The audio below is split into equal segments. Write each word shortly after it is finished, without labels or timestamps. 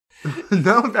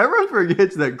No, everyone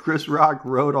forgets that Chris Rock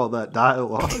wrote all that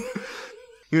dialogue.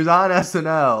 He was on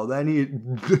SNL, then he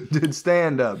did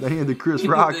stand-up, then he had the Chris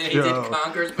Rock show.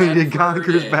 He did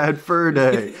Conker's Bad Fur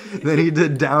Day. Then he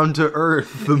did Down to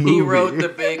Earth, the movie. He wrote the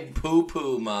big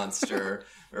poo-poo monster,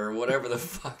 or whatever the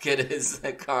fuck it is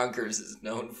that Conker's is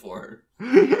known for.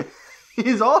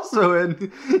 He's also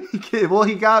in... Well,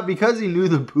 he got... Because he knew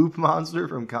the poop monster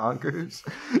from Conker's,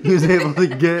 he was able to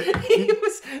get...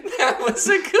 That was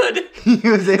a good...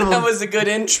 That was a good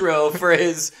intro for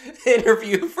his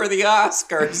interview for the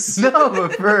Oscars. No,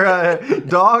 for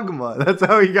Dogma. That's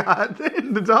how he got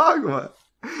into Dogma.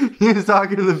 He was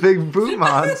talking to the big poop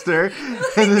monster,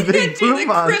 and the big poop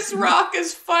monster... Chris Rock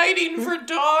is fighting for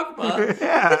Dogma.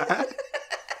 Yeah.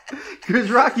 Chris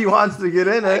Rocky wants to get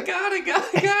in it. I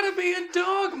gotta be in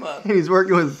Dogma. He's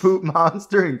working with Poop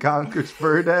Monster and Conker's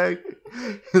Fur Day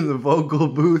in the vocal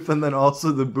booth, and then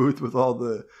also the booth with all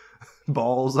the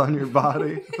balls on your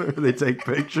body where they take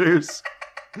pictures.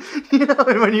 You know,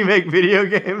 when you make video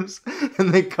games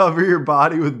and they cover your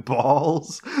body with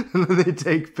balls and then they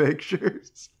take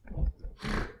pictures.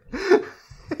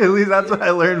 At least that's what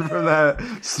I learned from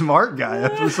that Smart Guy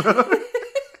episode.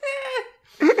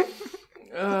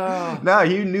 No,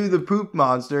 you knew the Poop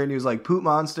Monster, and he was like, Poop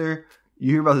Monster,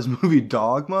 you hear about this movie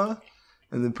Dogma?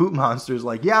 And the Poop Monster's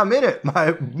like, yeah, I'm in it.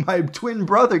 My twin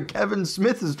brother, Kevin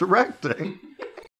Smith, is directing.